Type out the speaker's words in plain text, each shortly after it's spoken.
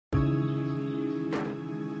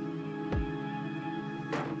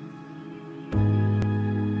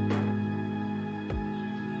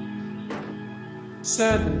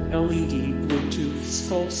Sadan LED Bluetooth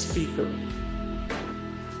skull speaker.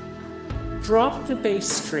 Drop the base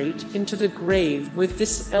straight into the grave with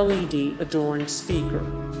this LED adorned speaker.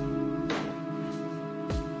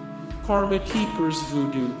 Karma Keeper's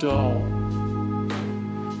Voodoo doll.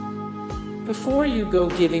 Before you go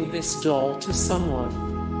giving this doll to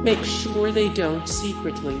someone, make sure they don't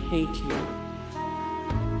secretly hate you.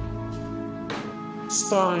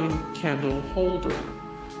 Spine candle holder.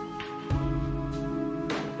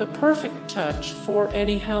 The perfect touch for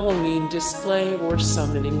any Halloween display or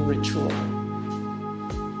summoning ritual.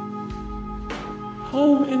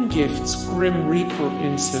 Home and Gifts Grim Reaper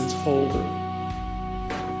incense holder.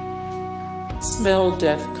 Smell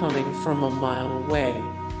death coming from a mile away.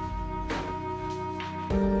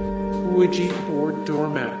 Ouiji board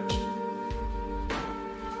doormat.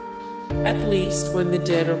 At least when the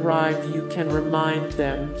dead arrive, you can remind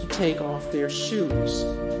them to take off their shoes.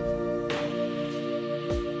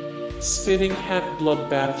 Spitting hat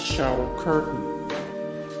bloodbath shower curtain.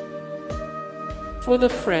 For the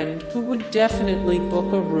friend who would definitely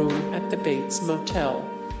book a room at the Bates Motel.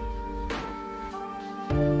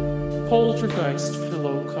 Poltergeist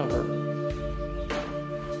pillow cover.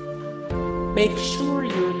 Make sure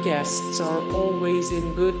your guests are always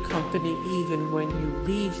in good company even when you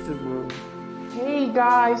leave the room. Hey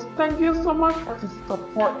guys, thank you so much for the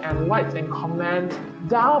support and likes and comments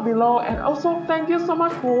down below, and also thank you so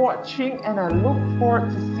much for watching, and I look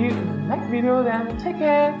forward to see you in the next video. Then take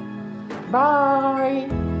care,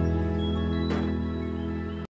 bye.